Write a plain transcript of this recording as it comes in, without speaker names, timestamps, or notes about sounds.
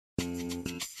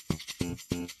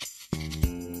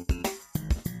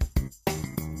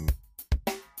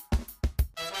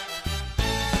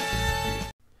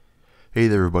Hey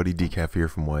there everybody, Decaff here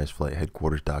from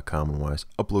ysflightheadquarters.com and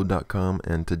ysupload.com,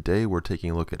 and today we're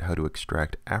taking a look at how to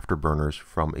extract afterburners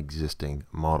from existing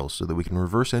models so that we can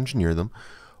reverse engineer them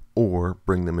or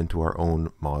bring them into our own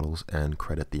models and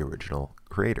credit the original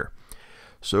creator.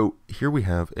 So here we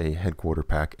have a headquarter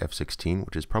pack F16,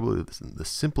 which is probably the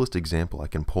simplest example I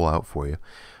can pull out for you,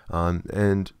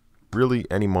 and really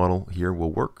any model here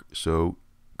will work. So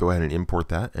go ahead and import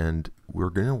that, and we're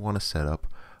going to want to set up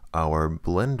our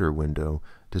Blender window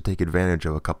to take advantage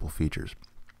of a couple features.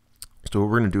 So what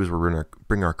we're going to do is we're going to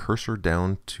bring our cursor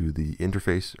down to the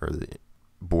interface or the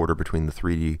border between the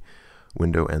 3D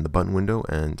window and the button window,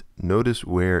 and notice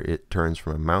where it turns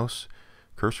from a mouse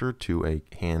cursor to a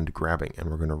hand grabbing, and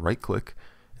we're going to right click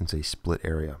and say split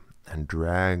area and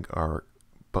drag our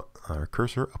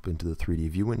cursor up into the 3D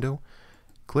view window,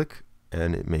 click,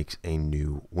 and it makes a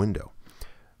new window.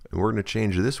 And we're going to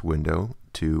change this window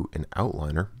to an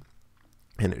outliner,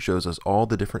 and it shows us all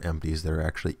the different empties that are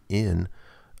actually in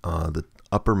the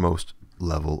uppermost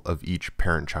level of each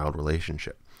parent-child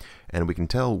relationship. And we can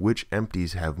tell which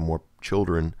empties have more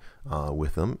children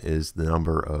with them is the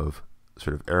number of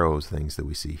sort of arrows things that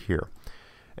we see here.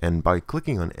 And by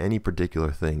clicking on any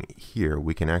particular thing here,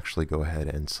 we can actually go ahead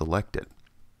and select it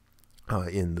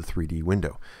in the 3D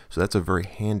window. So that's a very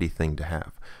handy thing to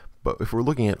have. But if we're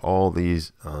looking at all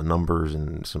these numbers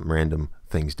and some random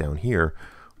things down here,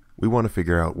 we want to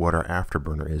figure out what our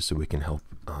afterburner is so we can help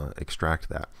extract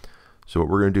that. So what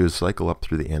we're going to do is cycle up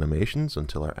through the animations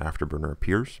until our afterburner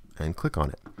appears and click on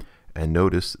it. And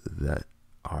notice that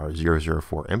our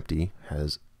 004 empty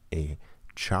has a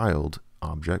child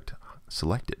object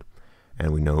selected.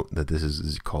 And we note that this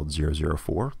is called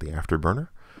 004, the afterburner.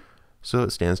 So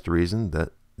it stands to reason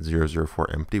that 004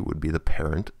 empty would be the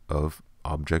parent of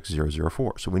object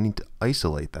 004. So we need to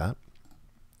isolate that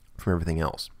from everything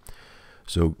else.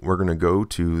 So we're going to go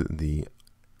to the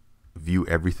view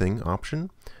everything option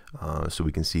so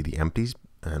we can see the empties,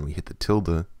 and we hit the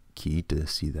tilde key to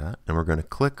see that, and we're going to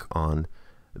click on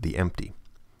the empty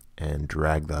and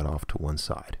drag that off to one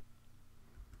side.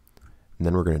 And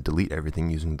then we're going to delete everything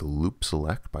using the loop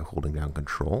select by holding down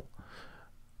Control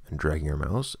and dragging your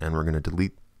mouse, and we're going to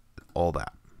delete all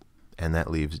that, and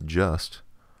that leaves just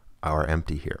our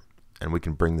empty here. And we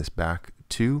can bring this back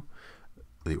to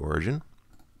the origin,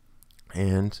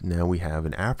 and now we have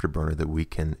an afterburner that we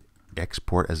can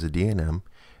export as a DNM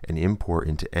and import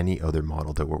into any other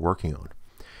model that we're working on.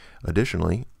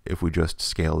 Additionally, if we just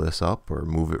scale this up or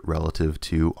move it relative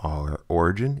to our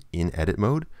origin in edit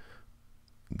mode,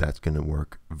 that's going to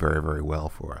work very, very well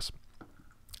for us.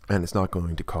 And it's not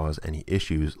going to cause any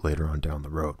issues later on down the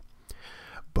road.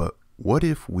 But what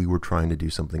if we were trying to do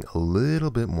something a little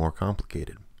bit more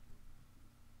complicated?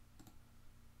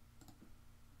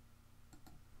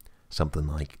 Something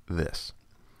like this.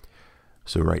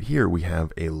 So right here we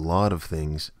have a lot of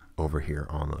things over here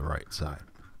on the right side.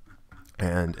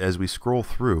 And as we scroll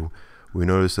through, we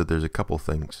notice that there's a couple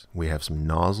things. We have some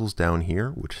nozzles down here,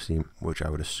 which I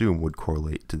would assume would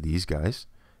correlate to these guys,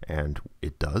 and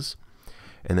it does.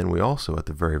 And then we also, at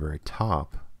the very, very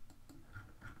top,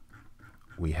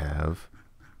 we have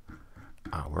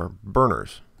our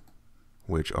burners,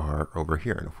 which are over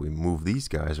here. And if we move these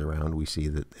guys around, we see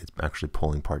that it's actually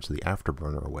pulling parts of the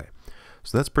afterburner away.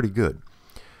 So that's pretty good.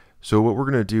 So what we're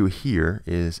going to do here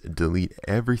is delete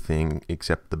everything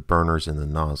except the burners and the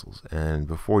nozzles. And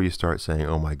before you start saying,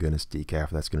 oh my goodness,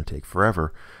 Decaff, that's going to take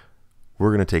forever,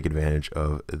 we're going to take advantage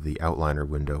of the outliner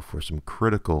window for some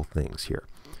critical things here.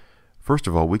 First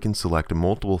of all, we can select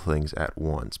multiple things at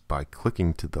once by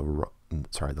clicking to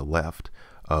the left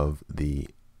of the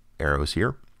arrows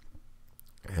here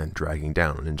and dragging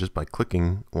down. And just by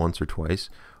clicking once or twice,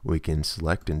 we can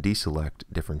select and deselect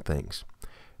different things.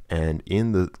 And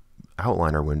in the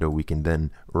outliner window, we can then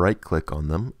right click on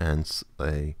them and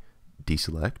say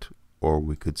deselect, or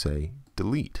we could say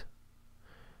delete.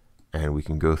 And we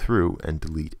can go through and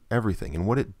delete everything. And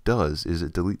what it does is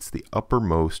it deletes the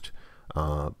uppermost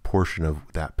portion of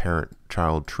that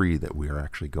parent-child tree that we are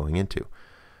actually going into.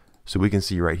 So we can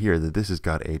see right here that this has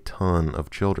got a ton of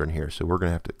children here. So we're going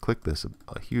to have to click this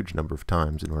a huge number of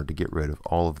times in order to get rid of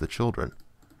all of the children.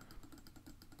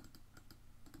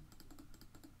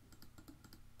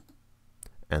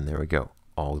 And there we go,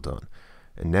 all done.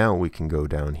 And now we can go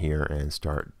down here and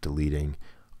start deleting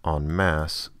en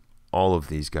masse all of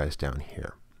these guys down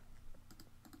here.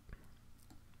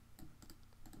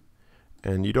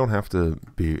 And you don't have to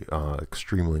be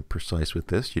extremely precise with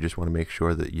this. You just want to make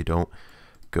sure that you don't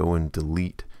go and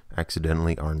delete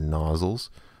accidentally our nozzles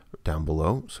down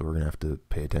below. So we're going to have to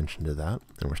pay attention to that.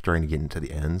 And we're starting to get into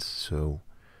the ends, so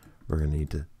we're going to need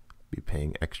to be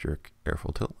paying extra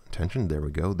careful attention. There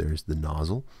we go. There's the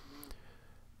nozzle.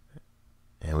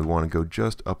 And we want to go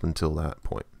just up until that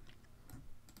point.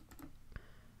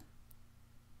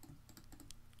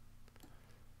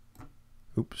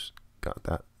 Oops, got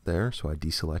that there, so I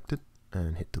deselect it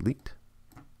and hit delete.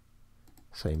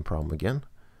 Same problem again.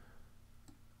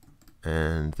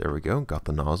 And there we go, got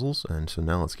the nozzles, and so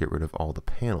now let's get rid of all the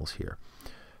panels here.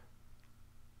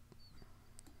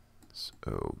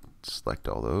 So select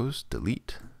all those,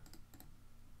 delete,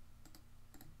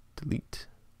 delete.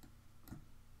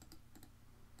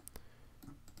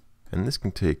 And this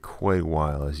can take quite a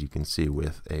while, as you can see,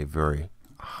 with a very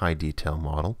high detail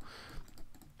model.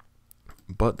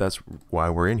 But that's why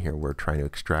we're in here. We're trying to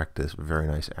extract this very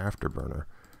nice afterburner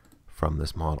from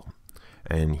this model.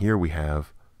 And here we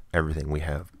have everything. We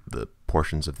have the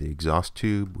portions of the exhaust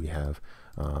tube. We have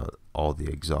all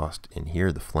the exhaust in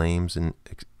here, the flames and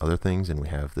other things. And we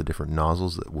have the different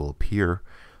nozzles that will appear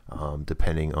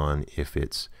depending on if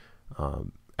it's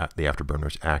the afterburner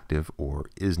is active or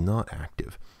is not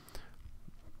active.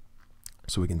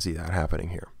 So we can see that happening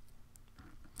here.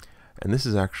 And this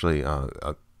is actually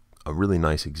a really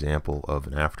nice example of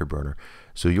an afterburner.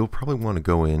 So you'll probably want to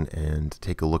go in and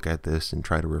take a look at this and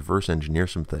try to reverse engineer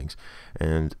some things.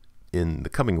 And in the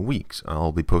coming weeks,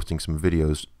 I'll be posting some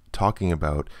videos talking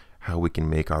about how we can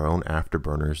make our own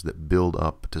afterburners that build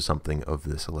up to something of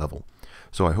this level.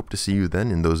 So I hope to see you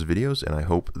then in those videos, and I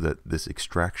hope that this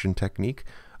extraction technique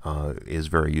is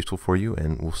very useful for you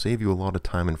and will save you a lot of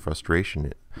time and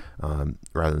frustration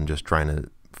rather than just trying to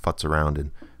futz around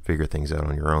and figure things out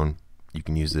on your own. You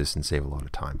can use this and save a lot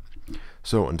of time.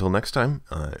 So until next time,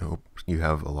 I hope you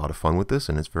have a lot of fun with this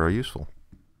and it's very useful.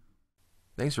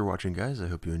 Thanks for watching, guys. I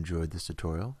hope you enjoyed this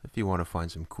tutorial. If you want to find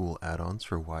some cool add-ons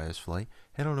for YSFlight,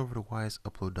 head on over to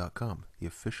ysupload.com, the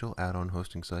official add-on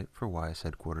hosting site for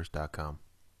ysheadquarters.com.